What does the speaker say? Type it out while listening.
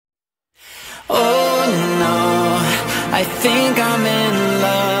I think I'm in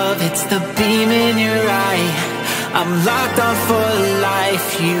love, it's the beam in your eye. I'm locked on for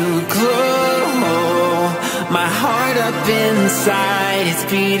life, you glow. My heart up inside, it's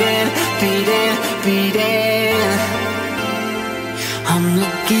beating, beating, beating. I'm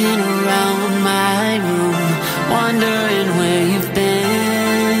looking around my room, wondering where you've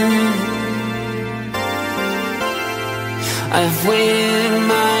been. I've waited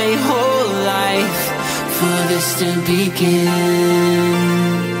my whole life for this to begin.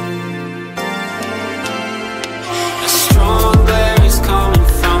 A strong glare is coming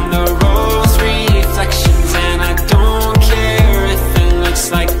from the rose reflections, and I don't care if it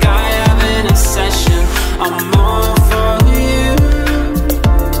looks like I have an obsession. I'm all for you,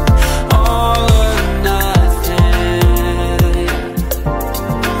 all or nothing.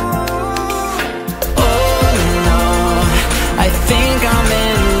 Oh no, I think I'm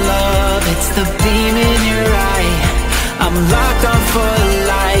in love, it's the beam in your eye. I'm locked on for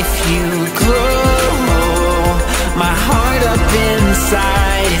life, you glow. My heart up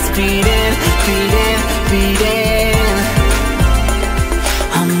inside, it's beating, beating, beating.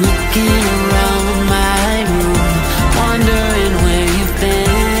 I'm looking around my room, wondering where you've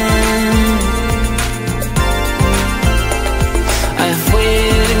been. I've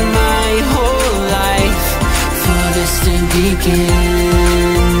waited my whole life for this to begin.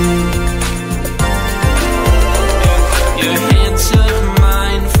 Your hand took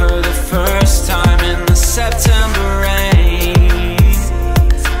mine for the first time in the September rain.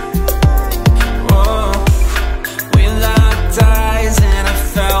 Whoa, we locked eyes and I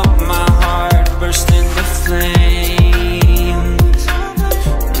felt my heart burst into flames.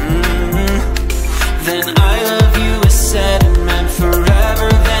 Then I love you is said and meant forever,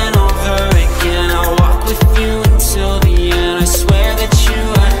 then over again. I'll walk with you until the end. I swear that you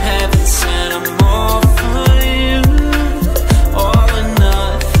are heaven sent. I'm all for you, all or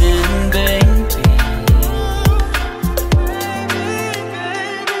nothing, baby.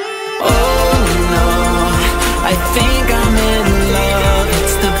 Oh no, I think I'm in love,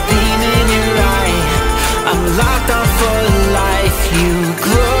 it's the beam in your eye. I'm locked on for life, you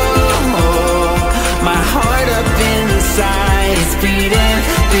glow. My heart up inside, it's beating,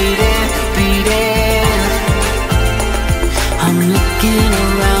 beating, beating. I'm looking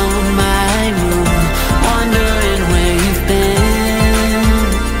around my room, wondering where you've been.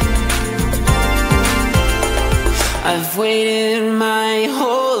 I've waited my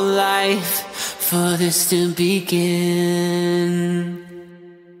whole life for this to begin.